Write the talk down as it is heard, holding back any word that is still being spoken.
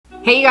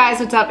Hey you guys,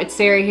 what's up? It's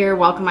Sarah here.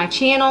 Welcome to my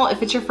channel.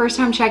 If it's your first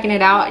time checking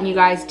it out and you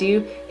guys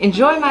do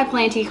enjoy my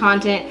planty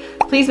content,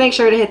 please make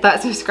sure to hit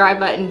that subscribe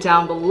button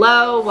down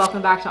below.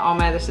 Welcome back to all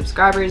my other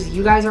subscribers.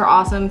 You guys are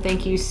awesome.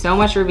 Thank you so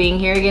much for being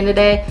here again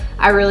today.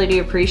 I really do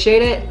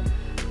appreciate it.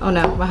 Oh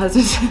no, my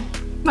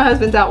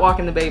husband's out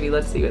walking the baby.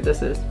 Let's see what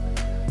this is.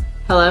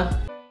 Hello?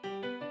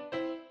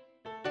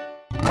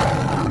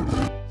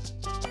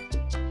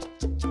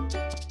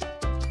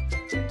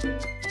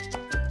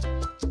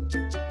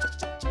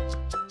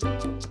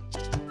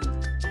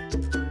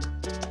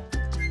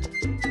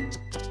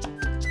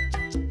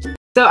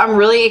 So I'm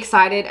really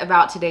excited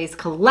about today's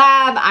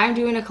collab. I'm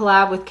doing a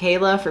collab with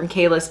Kayla from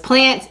Kaylas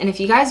Plants, and if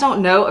you guys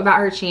don't know about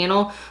her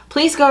channel,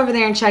 please go over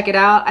there and check it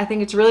out. I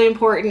think it's really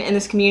important in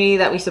this community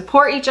that we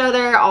support each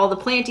other, all the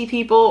planty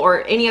people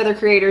or any other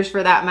creators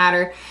for that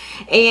matter.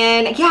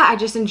 And yeah, I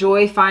just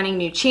enjoy finding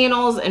new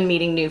channels and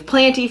meeting new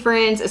planty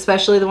friends,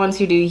 especially the ones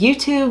who do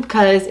YouTube,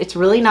 because it's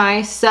really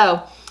nice.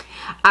 So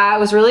I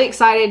was really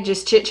excited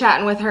just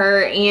chit-chatting with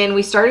her, and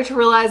we started to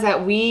realize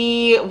that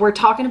we were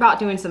talking about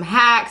doing some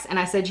hacks, and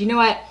I said, you know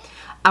what,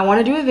 I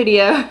want to do a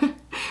video.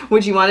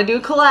 Would you want to do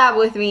a collab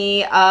with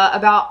me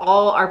about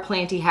all our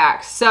planty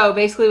hacks? So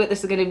basically what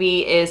this is going to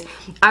be is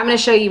I'm going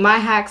to show you my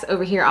hacks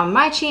over here on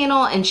my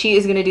channel, and she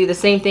is going to do the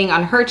same thing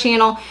on her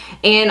channel.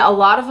 And a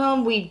lot of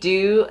them we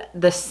do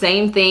the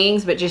same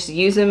things but just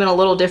use them in a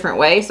little different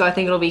way, so I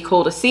think it'll be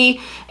cool to see.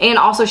 And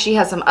also she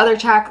has some other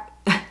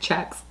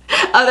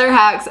other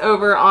hacks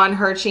over on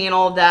her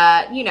channel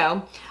that, you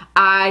know,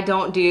 I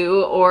don't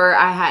do or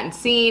I hadn't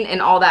seen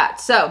and all that.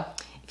 So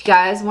if you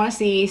guys want to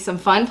see some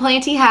fun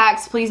planty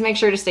hacks, please make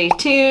sure to stay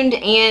tuned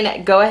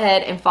and go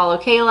ahead and follow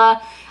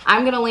Kayla.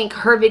 I'm going to link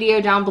her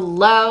video down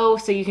below,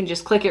 so you can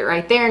just click it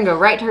right there and go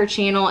right to her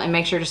channel, and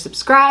make sure to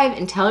subscribe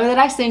and tell her that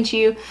I sent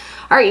you.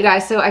 Alright you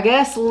guys, so I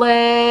guess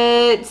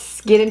let's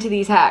get into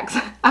these hacks.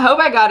 I hope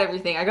I got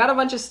everything. I got a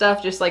bunch of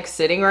stuff just like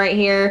sitting right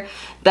here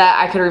that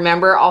I could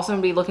remember. Also, I'm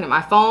going to be looking at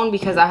my phone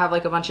because I have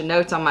like a bunch of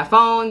notes on my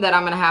phone that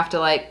I'm going to have to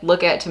like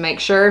look at to make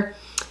sure.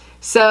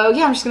 So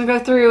yeah, I'm just going to go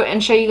through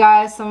and show you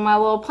guys some of my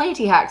little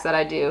planty hacks that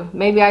I do.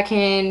 Maybe I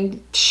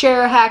can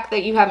share a hack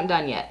that you haven't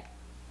done yet.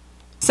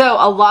 So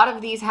a lot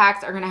of these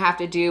hacks are going to have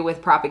to do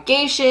with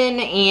propagation,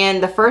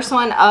 and the first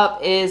one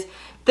up is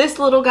this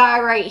little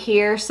guy right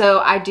here. So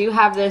I do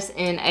have this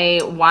in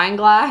a wine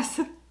glass.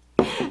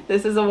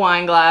 This is a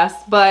wine glass,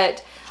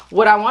 but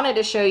what I wanted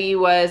to show you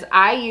was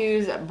I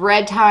use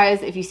bread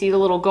ties. If you see the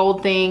little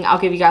gold thing, I'll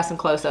give you guys some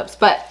close-ups,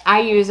 but I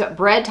use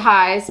bread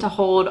ties to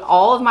hold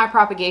all of my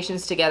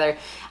propagations together.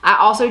 I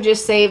also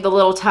just save the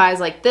little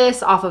ties like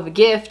this off of a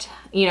gift,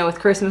 you know, with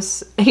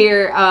Christmas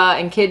here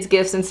and kids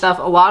gifts and stuff.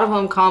 A lot of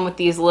them come with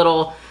these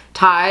little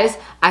ties.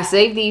 I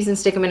save these and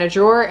stick them in a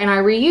drawer, and I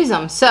reuse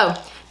them. So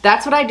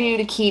that's what I do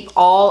to keep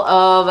all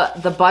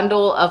of the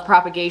bundle of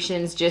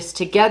propagations just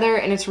together.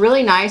 And it's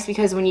really nice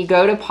because when you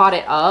go to pot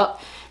it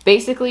up,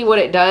 basically what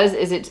it does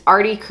is it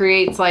already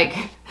creates like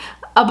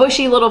a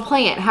bushy little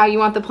plant, how you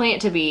want the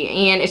plant to be.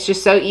 And it's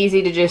just so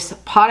easy to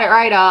just pot it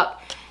right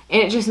up.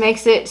 And it just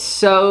makes it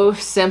so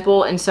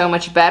simple and so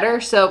much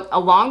better. So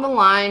along the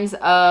lines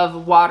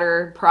of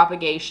water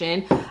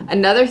propagation,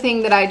 another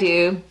thing that I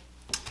do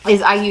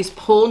is I use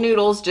pool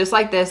noodles just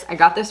like this. I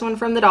got this one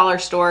from the dollar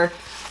store.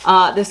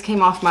 This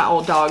came off my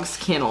old dog's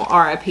kennel,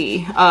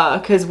 RIP,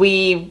 because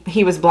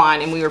he was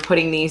blind and we were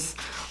putting these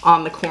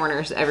on the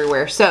corners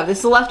everywhere. So this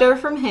is a leftover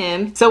from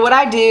him. So what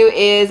I do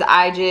is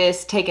I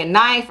just take a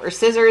knife or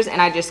scissors and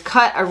I just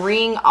cut a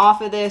ring off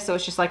of this, so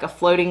it's just like a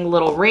floating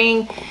little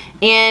ring,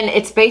 and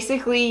it's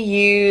basically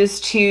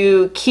used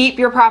to keep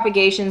your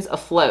propagations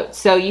afloat.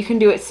 So you can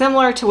do it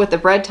similar to what the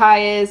bread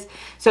tie is.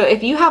 So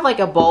if you have like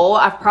a bowl,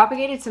 I've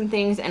propagated some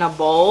things in a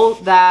bowl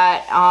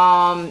that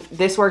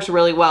this works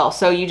really well.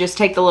 So you just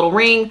take the little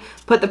ring,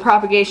 put the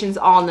propagations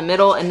all in the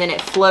middle, and then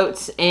it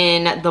floats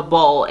in the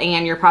bowl,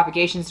 and your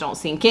propagations don't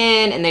sink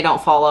in and they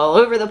don't fall all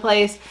over the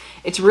place.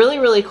 It's really,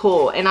 really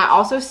cool. And I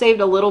also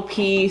saved a little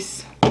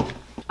piece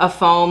of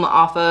foam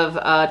off of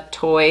a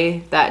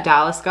toy that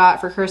Dallas got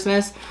for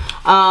Christmas.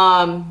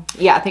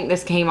 Yeah, I think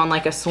this came on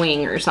like a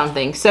swing or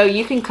something. So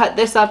you can cut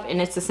this up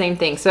and it's the same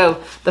thing.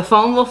 So the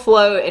foam will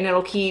float and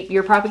it'll keep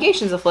your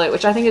propagations afloat,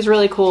 which I think is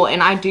really cool,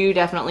 and I do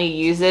definitely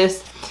use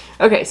this.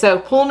 Okay, so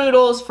pool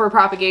noodles for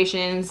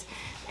propagations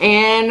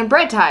and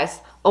bread ties.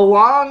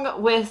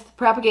 Along with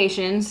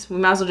propagations, we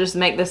might as well just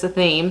make this a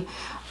theme.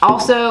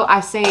 Also,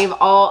 I save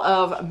all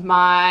of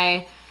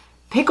my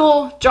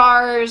pickle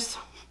jars,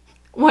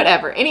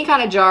 whatever, any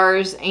kind of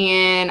jars,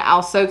 and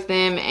I'll soak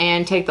them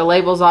and take the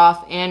labels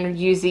off and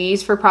use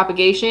these for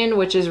propagation,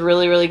 which is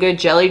really, really good.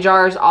 Jelly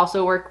jars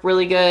also work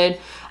really good.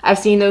 I've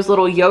seen those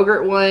little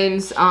yogurt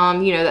ones,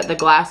 you know, that the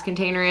glass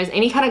container is.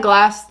 Any kind of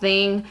glass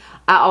thing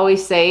I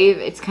always save.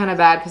 It's kind of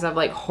bad because I've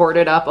like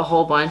hoarded up a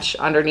whole bunch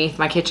underneath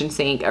my kitchen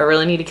sink. I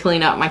really need to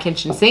clean up my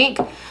kitchen sink,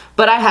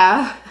 but I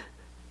have.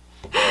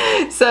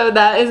 So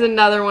that is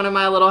another one of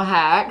my little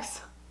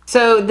hacks.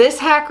 So this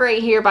hack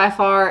right here by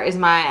far is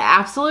my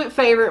absolute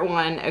favorite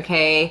one,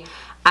 okay?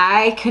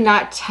 I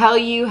cannot tell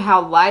you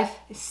how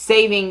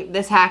life-saving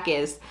this hack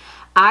is.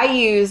 I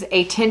use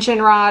a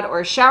tension rod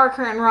or a shower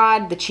curtain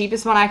rod, the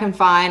cheapest one I can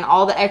find.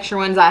 All the extra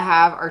ones I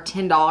have are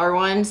 $10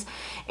 ones.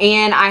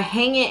 And I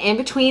hang it in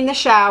between the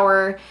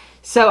shower.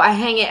 So I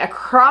hang it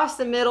across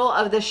the middle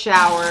of the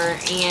shower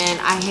and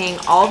I hang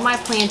all of my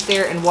plants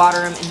there and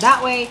water them. And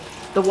that way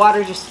the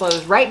water just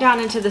flows right down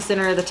into the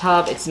center of the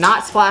tub. It's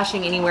not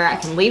splashing anywhere. I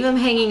can leave them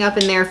hanging up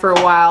in there for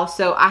a while.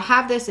 So I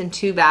have this in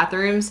 2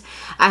 bathrooms.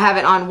 I have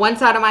it on one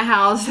side of my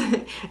house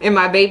in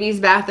my baby's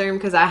bathroom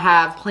because I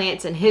have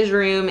plants in his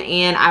room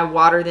and I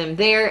water them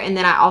there. And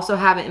then I also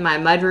have it in my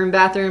mudroom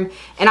bathroom.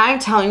 And I'm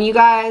telling you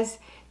guys,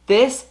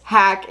 this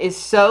hack is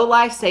so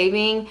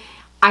life-saving.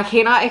 I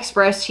cannot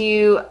express to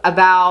you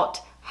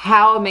about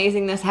how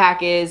amazing this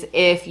hack is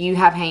if you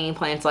have hanging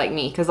plants like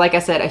me. Because like I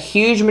said, a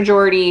huge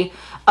majority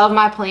of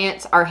my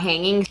plants are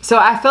hanging. So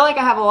I feel like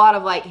I have a lot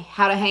of like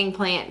how to hang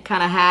plant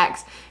kind of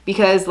hacks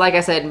because like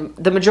I said,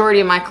 the majority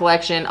of my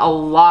collection, a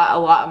lot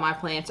of my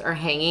plants are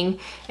hanging.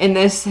 And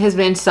this has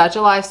been such a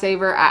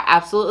lifesaver. I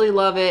absolutely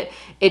love it.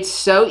 It's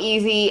so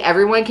easy.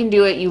 Everyone can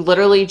do it. You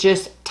literally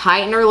just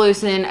tighten or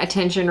loosen a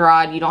tension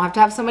rod. You don't have to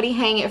have somebody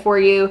hang it for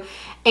you.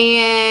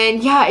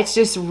 And yeah, it's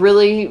just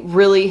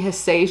really has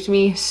saved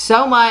me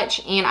so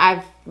much. And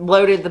I've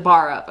loaded the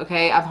bar up,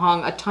 okay? I've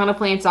hung a ton of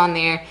plants on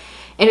there.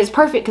 And it's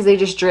perfect because they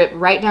just drip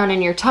right down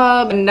in your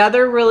tub.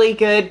 Another really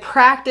good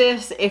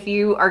practice if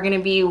you are going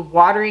to be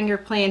watering your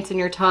plants in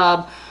your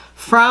tub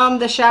from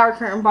the shower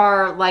curtain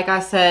bar, like I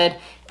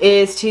said,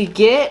 is to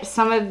get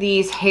some of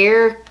these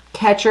hair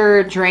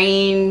catcher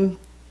drain,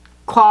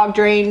 clog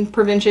drain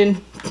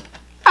prevention.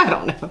 I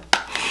don't know.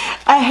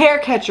 A hair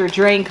catcher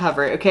drain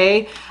cover,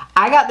 okay?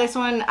 I got this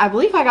one, I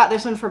believe I got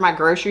this one from my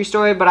grocery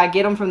store, but I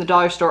get them from the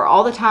dollar store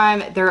all the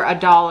time. They're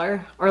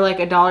 $1 or like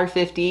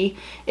 $1.50.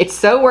 It's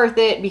so worth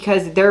it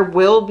because there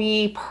will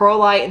be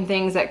perlite and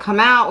things that come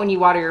out when you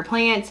water your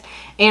plants.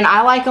 And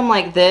I like them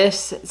like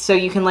this, so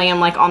you can lay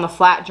them like on the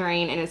flat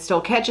drain and it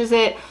still catches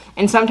it.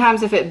 And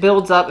sometimes if it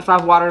builds up, if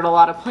I've watered a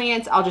lot of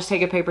plants, I'll just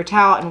take a paper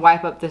towel and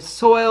wipe up the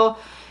soil.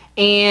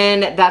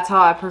 And that's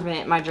how I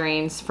prevent my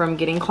drains from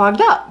getting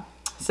clogged up.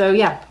 So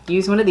yeah,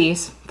 use one of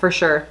these for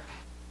sure.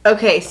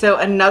 Okay, so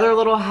another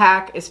little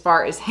hack as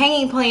far as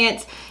hanging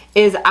plants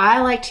is I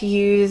like to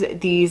use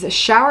these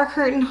shower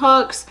curtain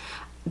hooks.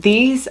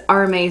 These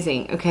are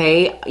amazing,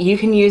 okay? You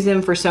can use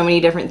them for so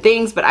many different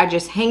things, but I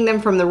just hang them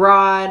from the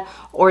rod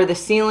or the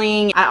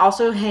ceiling. I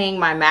also hang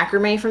my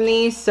macrame from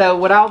these. So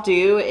what I'll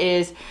do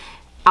is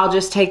I'll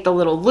just take the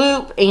little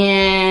loop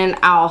and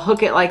I'll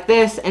hook it like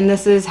this, and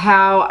this is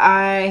how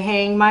I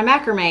hang my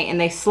macrame, and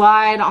they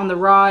slide on the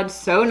rod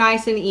so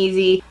nice and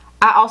easy.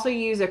 I also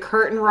use a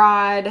curtain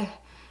rod.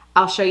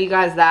 I'll show you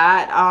guys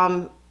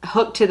that,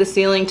 hooked to the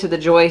ceiling to the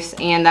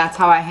joist, and that's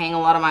how I hang a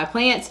lot of my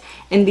plants.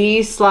 And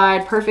these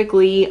slide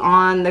perfectly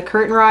on the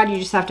curtain rod. You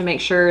just have to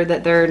make sure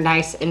that they're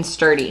nice and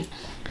sturdy.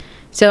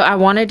 So I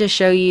wanted to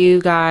show you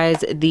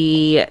guys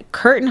the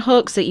curtain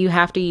hooks that you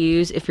have to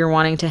use if you're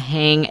wanting to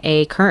hang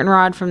a curtain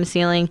rod from the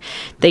ceiling.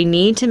 They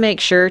need to make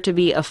sure to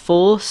be a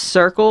full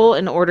circle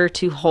in order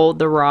to hold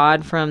the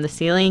rod from the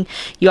ceiling.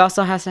 You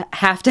also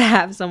have to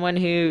have someone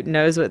who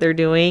knows what they're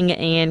doing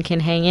and can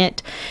hang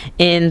it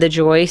in the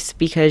joist,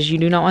 because you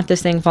do not want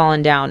this thing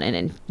falling down,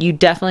 and you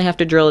definitely have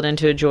to drill it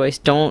into a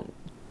joist.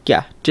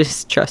 Yeah,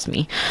 just trust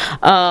me.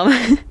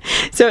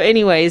 So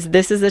anyways,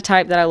 this is the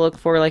type that I look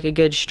for, like a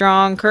good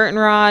strong curtain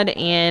rod,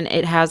 and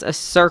it has a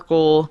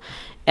circle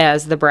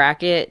as the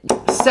bracket.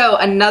 So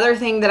another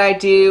thing that I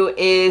do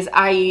is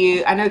I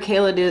know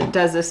Kayla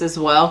does this as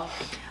well.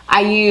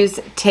 I use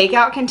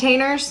takeout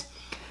containers.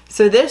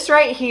 So this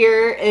right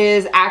here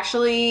is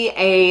actually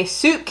a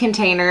soup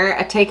container,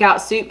 a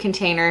takeout soup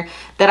container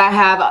that I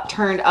have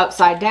turned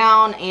upside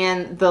down,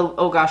 and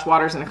oh gosh,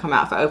 water's gonna come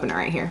out if I open it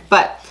right here.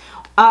 But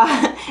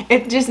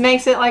it just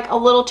makes it like a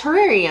little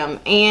terrarium,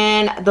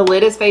 and the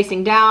lid is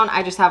facing down.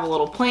 I just have a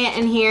little plant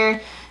in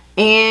here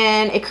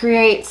and it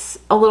creates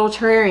a little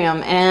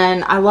terrarium,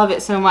 and I love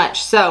it so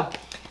much. So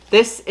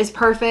this is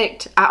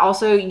perfect. I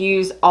also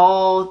use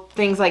all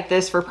things like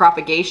this for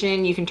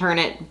propagation. You can turn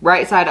it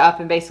right side up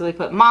and basically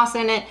put moss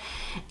in it,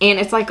 and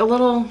it's like a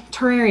little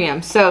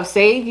terrarium. So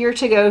save your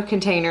to-go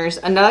containers.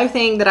 Another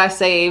thing that I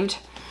saved,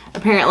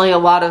 apparently a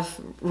lot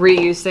of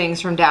reused things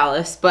from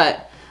Dallas,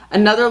 but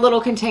another little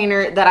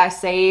container that I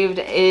saved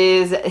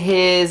is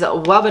his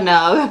Wubba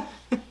Nub.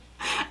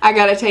 I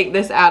gotta take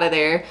this out of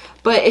there.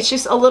 But it's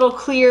just a little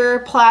clear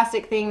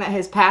plastic thing that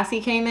his passy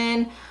came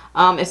in.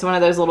 It's one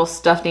of those little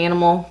stuffed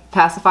animal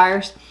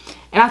pacifiers.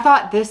 And I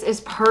thought this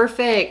is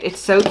perfect. It's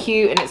so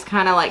cute, and it's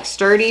kind of like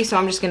sturdy, so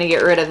I'm just gonna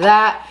get rid of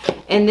that.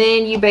 And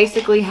then you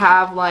basically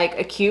have like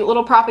a cute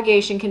little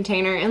propagation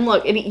container. And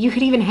look, you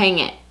could even hang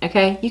it,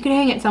 okay? You could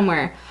hang it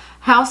somewhere.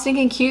 How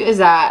stinking cute is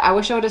that? I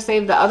wish I would have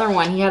saved the other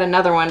one. He had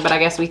another one, but I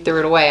guess we threw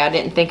it away. I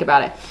didn't think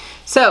about it.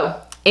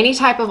 So any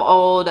type of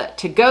old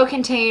to-go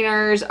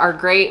containers are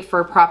great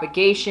for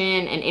propagation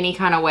in any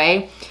kind of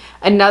way.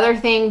 Another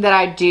thing that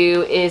I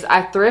do is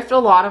I thrift a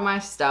lot of my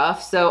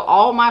stuff. So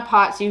all my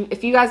pots,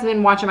 if you guys have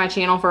been watching my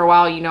channel for a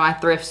while, you know I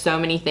thrift so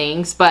many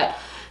things, but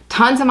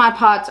tons of my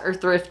pots are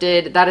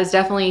thrifted. That is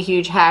definitely a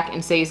huge hack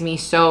and saves me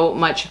so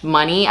much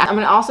money. I'm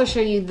gonna also show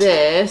you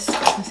this.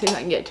 Let's see if I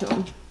can get to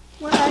him.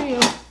 Where are you?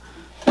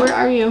 Where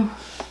are you?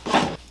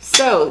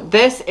 So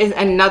this is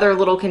another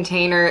little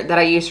container that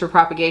I use for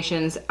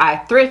propagations. I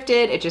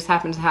thrifted. It just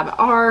happens to have an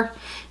R,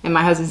 and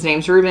my husband's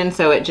name's Ruben,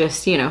 so it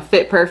just, you know,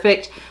 fit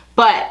perfect.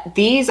 But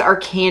these are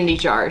candy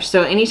jars.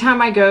 So anytime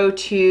I go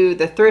to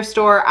the thrift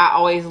store, I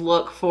always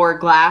look for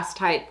glass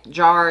type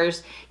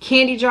jars,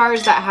 candy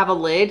jars that have a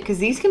lid, because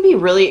these can be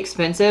really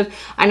expensive.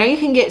 I know you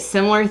can get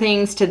similar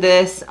things to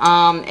this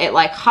at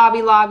like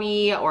Hobby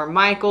Lobby or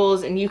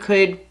Michael's, and you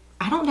could,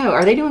 I don't know,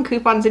 are they doing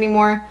coupons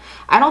anymore?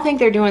 I don't think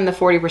they're doing the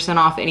 40%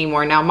 off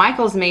anymore. Now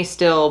Michael's may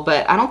still,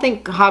 but I don't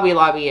think Hobby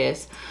Lobby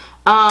is.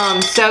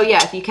 So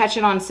yeah, if you catch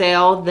it on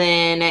sale,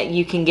 then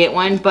you can get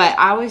one. But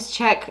I always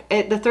check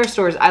at the thrift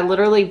stores. I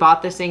literally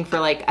bought this thing for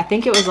like, I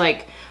think it was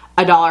like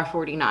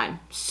 $1.49.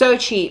 So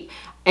cheap.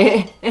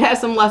 It has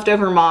some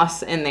leftover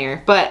moss in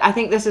there, but I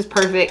think this is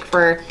perfect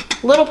for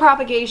little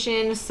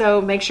propagations.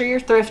 So make sure you're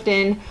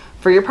thrifting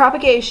for your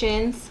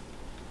propagations.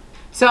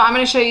 So I'm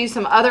going to show you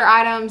some other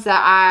items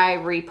that I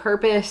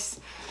repurpose.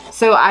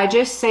 So I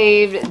just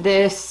saved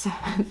this.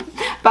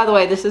 By the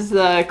way, this is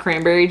the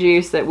cranberry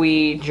juice that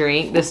we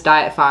drink, this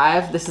Diet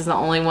 5. This is the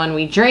only one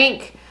we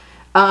drink.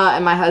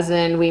 And my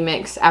husband, we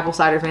mix apple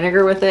cider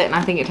vinegar with it, and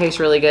I think it tastes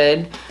really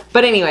good.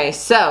 But anyway,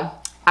 so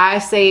I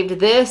saved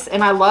this,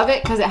 and I love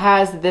it because it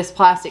has this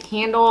plastic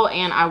handle,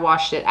 and I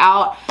washed it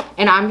out.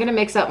 And I'm going to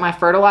mix up my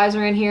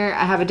fertilizer in here.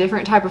 I have a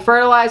different type of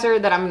fertilizer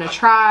that I'm going to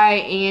try,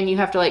 and you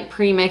have to like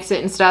pre-mix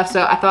it and stuff.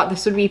 So I thought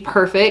this would be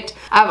perfect.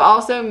 I've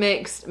also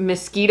mixed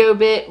mosquito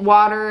bit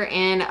water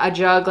in a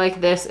jug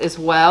like this as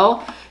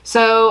well.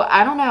 So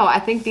I don't know, I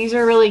think these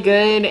are really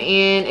good,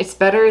 and it's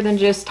better than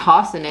just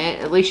tossing it.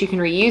 At least you can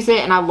reuse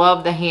it, and I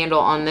love the handle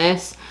on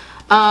this.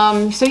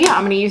 So yeah,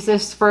 I'm going to use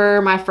this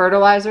for my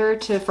fertilizer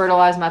to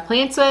fertilize my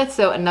plants with.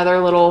 So another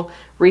little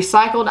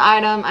recycled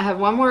item. I have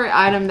one more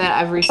item that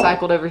I've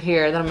recycled over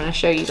here that I'm going to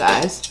show you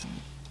guys.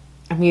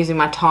 I'm using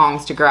my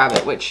tongs to grab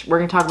it, which we're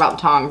going to talk about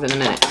the tongs in a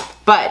minute.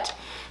 But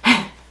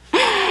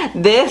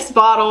this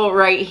bottle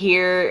right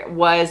here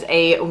was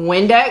a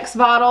Windex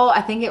bottle.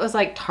 I think it was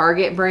like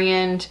Target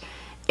brand.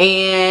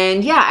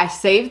 And yeah, I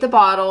saved the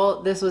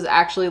bottle. This was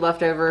actually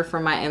left over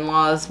from my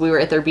in-laws. We were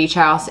at their beach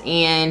house,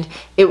 and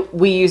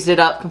we used it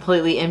up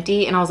completely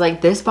empty. And I was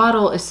like, this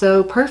bottle is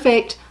so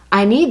perfect.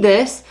 I need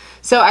this.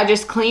 So I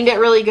just cleaned it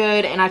really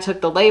good, and I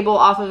took the label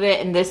off of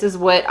it, and this is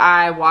what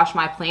I wash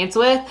my plants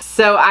with.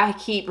 So I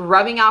keep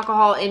rubbing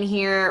alcohol in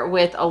here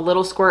with a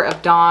little squirt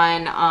of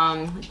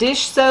Dawn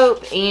dish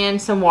soap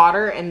and some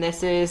water, and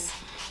this is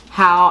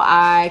how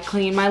I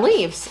clean my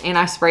leaves. And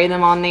I spray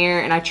them on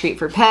there, and I treat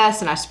for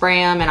pests, and I spray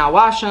them, and I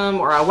wash them,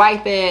 or I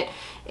wipe it.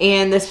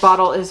 And this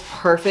bottle is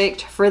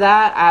perfect for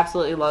that. I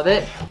absolutely love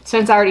it.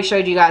 Since I already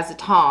showed you guys the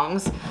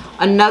tongs,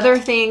 another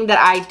thing that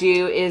I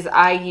do is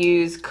I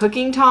use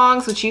cooking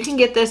tongs, which you can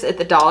get this at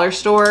the dollar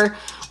store.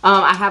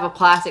 I have a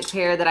plastic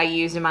pair that I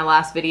used in my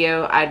last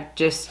video. I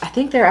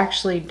think they're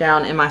actually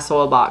down in my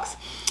soil box.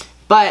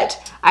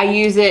 But I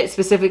use it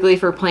specifically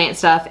for plant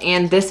stuff,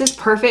 and this is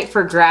perfect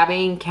for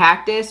grabbing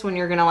cactus when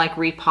you're gonna like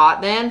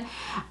repot them.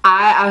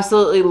 I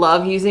absolutely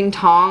love using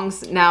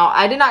tongs. Now,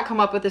 I did not come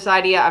up with this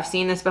idea. I've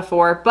seen this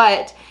before,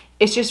 but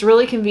it's just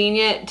really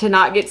convenient to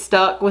not get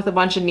stuck with a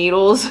bunch of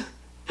needles.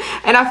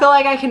 And I feel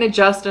like I can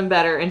adjust them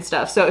better and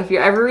stuff. So if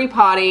you're ever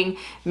repotting,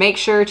 make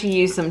sure to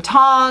use some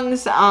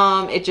tongs.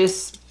 It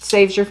just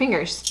saves your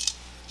fingers.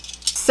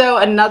 So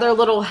another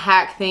little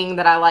hack thing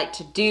that I like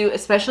to do,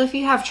 especially if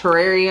you have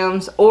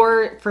terrariums,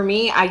 or for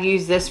me, I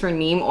use this for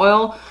neem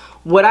oil.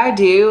 What I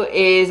do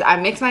is I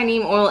mix my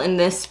neem oil in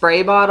this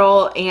spray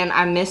bottle, and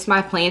I mist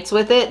my plants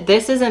with it.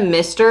 This is a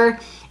mister.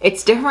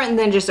 It's different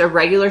than just a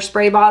regular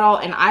spray bottle,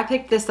 and I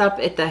picked this up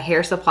at the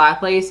hair supply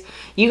place.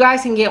 You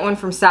guys can get one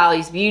from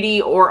Sally's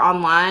Beauty or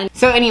online.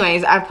 So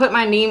anyways, I put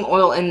my neem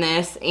oil in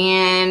this,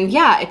 and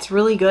yeah, it's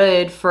really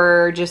good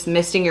for just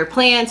misting your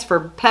plants,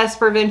 for pest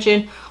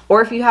prevention,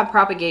 or if you have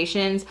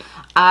propagations.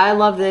 I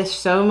love this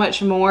so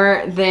much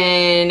more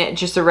than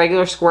just a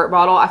regular squirt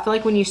bottle. I feel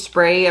like when you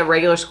spray a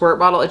regular squirt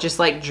bottle, it just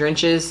like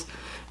drenches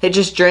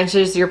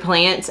your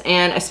plants.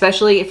 And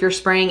especially if you're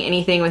spraying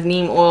anything with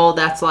neem oil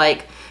that's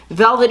like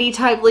velvety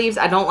type leaves,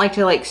 I don't like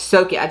to like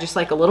soak it. I just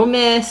like a little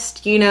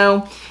mist, you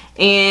know,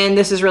 and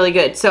this is really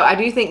good. So I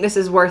do think this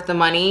is worth the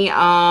money.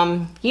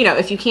 You know,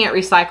 if you can't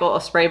recycle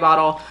a spray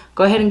bottle,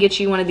 go ahead and get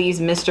you one of these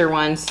mister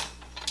ones.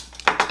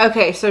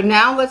 Okay, so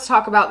now let's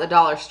talk about the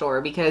dollar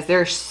store, because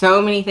there's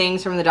so many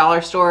things from the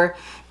dollar store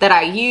that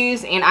I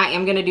use, and I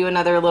am going to do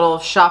another little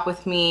shop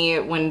with me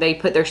when they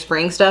put their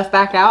spring stuff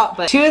back out.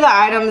 But two of the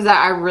items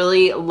that I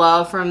really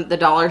love from the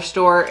dollar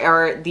store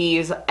are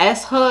these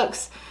S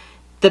hooks.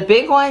 The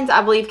big ones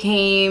I believe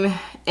came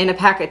in a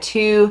pack of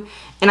 2,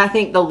 and I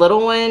think the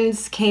little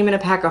ones came in a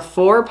pack of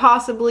 4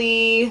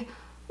 possibly,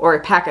 or a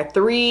pack of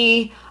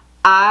 3.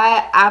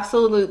 I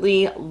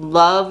absolutely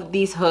love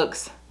these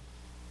hooks.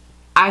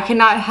 I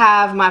cannot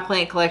have my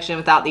plant collection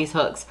without these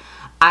hooks.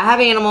 I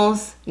have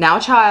animals, now a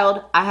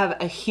child. I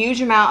have a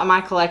huge amount of my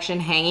collection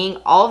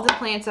hanging. All of the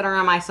plants that are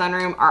in my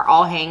sunroom are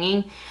all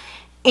hanging.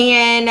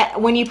 And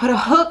when you put a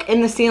hook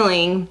in the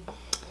ceiling,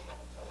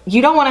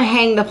 you don't want to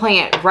hang the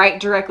plant right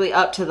directly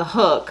up to the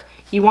hook.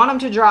 You want them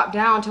to drop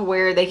down to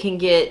where they can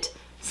get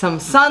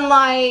some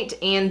sunlight,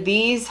 and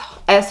these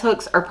S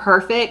hooks are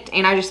perfect,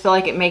 and I just feel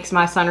like it makes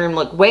my sunroom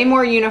look way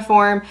more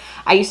uniform.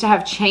 I used to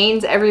have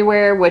chains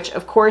everywhere, which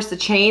of course the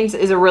chains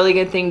is a really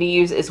good thing to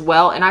use as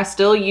well, and I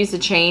still use the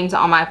chains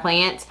on my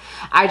plants.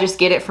 I just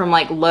get it from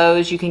like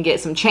Lowe's. You can get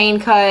some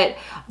chain cut.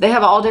 They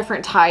have all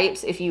different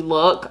types if you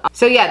look.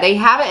 So yeah, they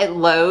have it at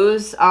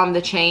Lowe's,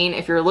 the chain.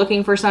 If you're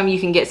looking for some, you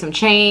can get some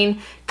chain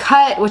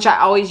cut, which I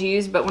always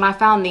use, but when I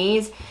found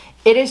these,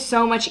 it is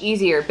so much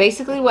easier.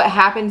 Basically what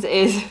happens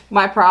is,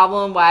 my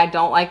problem why I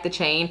don't like the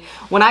chain,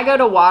 when I go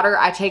to water,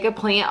 I take a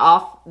plant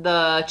off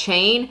the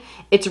chain.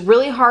 It's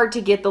really hard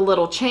to get the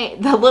little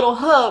chain, the little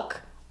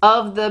hook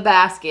of the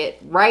basket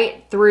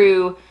right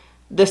through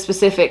the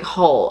specific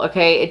hole,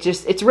 okay?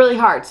 It's really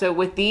hard. So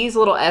with these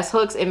little S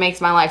hooks, it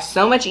makes my life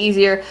so much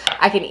easier.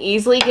 I can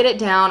easily get it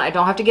down. I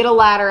don't have to get a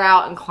ladder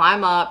out and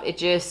climb up. It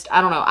just,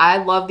 I don't know,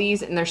 I love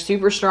these, and they're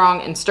super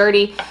strong and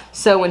sturdy.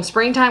 So when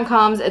springtime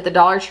comes at the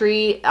Dollar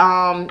Tree,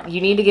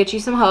 you need to get you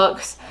some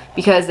hooks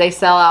because they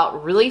sell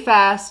out really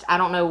fast. I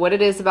don't know what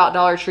it is about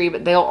Dollar Tree,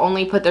 but they'll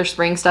only put their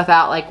spring stuff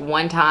out like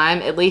one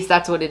time. At least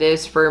that's what it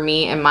is for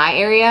me in my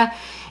area.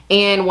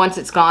 And once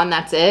it's gone,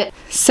 that's it.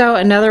 So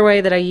another way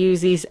that I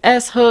use these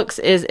S hooks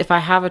is if I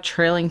have a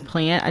trailing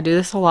plant. I do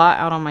this a lot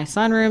out on my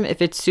sunroom.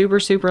 If it's super,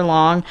 super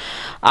long,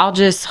 I'll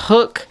just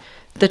hook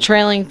the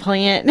trailing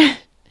plant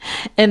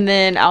and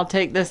then I'll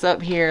take this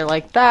up here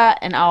like that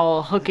and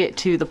I'll hook it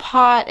to the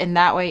pot, and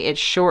that way it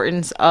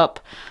shortens up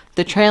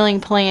the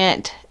trailing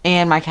plant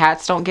and my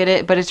cats don't get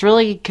it. But it's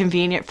really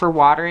convenient for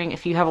watering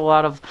if you have a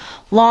lot of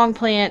long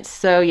plants.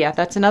 So yeah,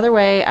 that's another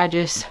way. I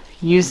just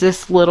use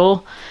this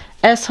little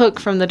S hook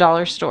from the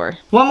dollar store.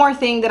 One more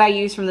thing that I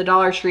use from the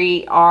Dollar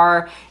Tree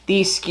are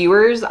these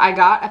skewers. I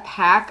got a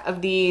pack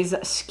of these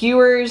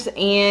skewers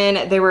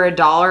and they were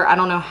 $1. I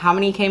don't know how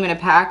many came in a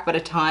pack, but a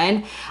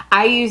ton.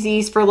 I use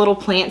these for little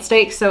plant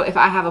stakes. So if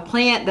I have a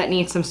plant that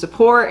needs some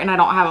support and I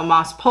don't have a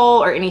moss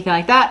pole or anything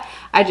like that,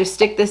 I just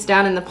stick this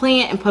down in the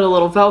plant and put a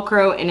little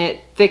Velcro and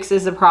it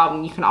fixes the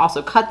problem. You can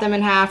also cut them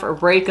in half or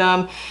break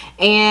them,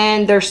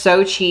 and they're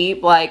so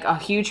cheap. Like a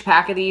huge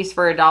pack of these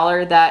for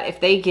 $1, that if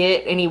they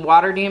get any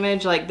water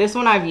damage, like this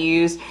one I've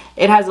used,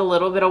 it has a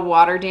little bit of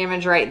water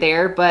damage right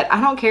there, but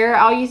I don't care,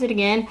 I'll use it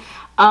again.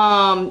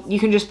 You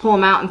can just pull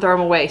them out and throw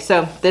them away.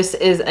 So this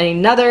is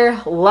another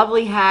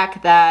lovely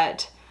hack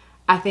that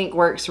I think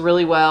works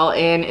really well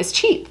and is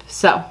cheap.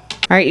 So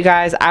all right, you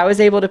guys, I was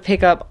able to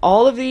pick up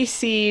all of these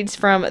seeds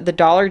from the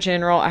Dollar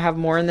General. I have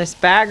more in this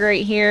bag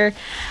right here.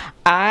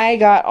 I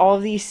got all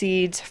of these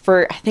seeds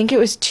for, I think it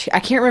was, I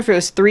can't remember if it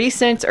was 3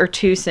 cents or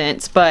 2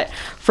 cents, but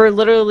for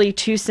literally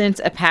 2 cents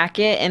a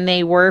packet, and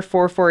they were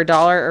for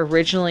 $1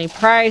 originally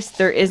priced.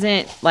 There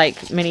isn't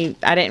like many,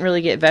 I didn't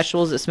really get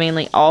vegetables. It's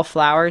mainly all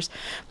flowers,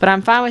 but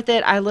I'm fine with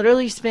it. I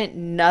literally spent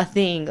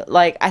nothing.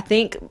 Like, I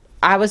think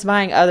I was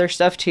buying other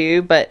stuff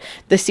too, but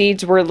the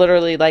seeds were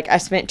literally like, I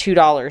spent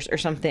 $2 or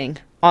something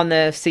on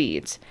the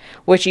seeds,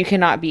 which you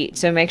cannot beat.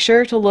 So make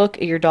sure to look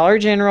at your Dollar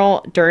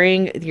General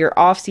during your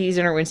off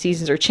season or when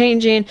seasons are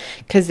changing,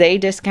 because they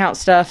discount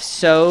stuff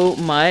so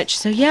much.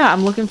 So yeah,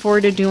 I'm looking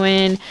forward to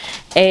doing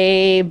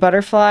a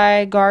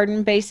butterfly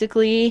garden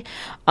basically.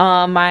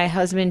 My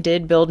husband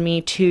did build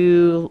me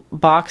 2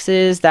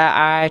 boxes that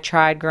I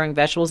tried growing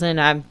vegetables in.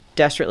 I've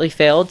desperately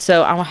failed,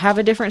 so I'll have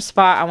a different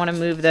spot. I want to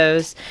move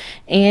those,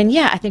 and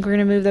yeah, I think we're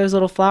gonna move those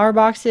little flower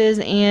boxes,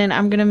 and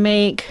I'm gonna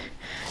make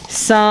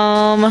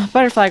some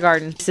butterfly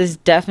gardens. This is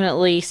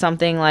definitely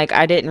something like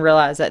I didn't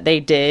realize that they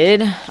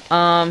did.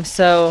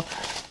 So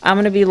I'm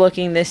gonna be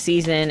looking this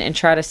season and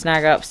try to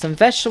snag up some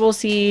vegetable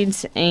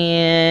seeds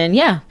and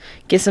yeah,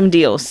 get some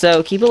deals.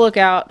 So keep a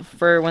lookout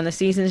for when the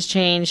seasons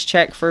change.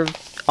 Check for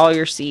all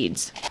your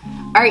seeds.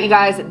 All right, you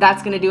guys,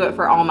 that's gonna do it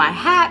for all my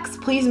hacks.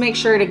 Please make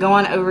sure to go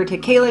on over to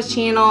Kayla's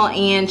channel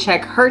and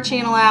check her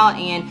channel out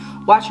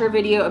and watch her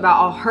video about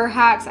all her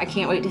hacks. I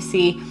can't wait to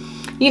see,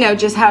 you know,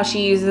 just how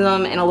she uses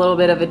them in a little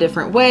bit of a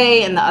different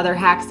way, and the other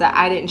hacks that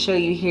I didn't show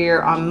you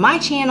here on my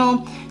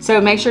channel. So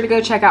make sure to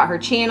go check out her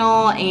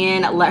channel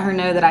and let her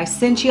know that I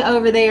sent you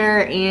over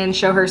there and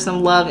show her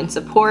some love and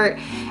support.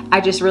 I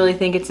just really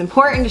think it's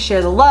important to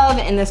share the love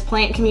in this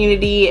plant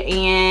community,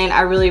 and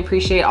I really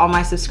appreciate all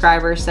my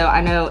subscribers. So I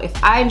know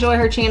if I enjoy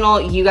her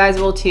channel, you guys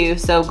will too.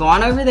 So go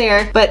on over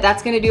there. But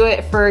that's gonna do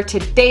it for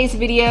today's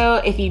video.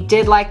 If you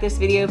did like this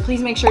video,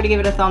 please make sure to give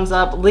it a thumbs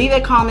up. Leave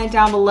a comment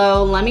down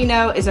below. Let me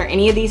know, is there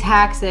any of these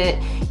hacks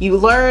that you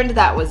learned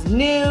that was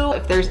new?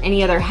 If there's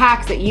any other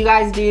hacks that you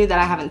guys do that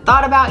I haven't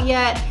thought about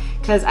yet,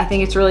 because I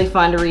think it's really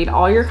fun to read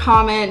all your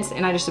comments,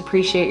 and I just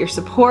appreciate your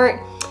support.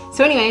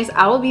 So anyways,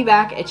 I will be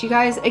back at you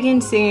guys again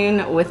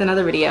soon with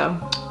another video.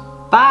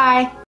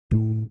 Bye!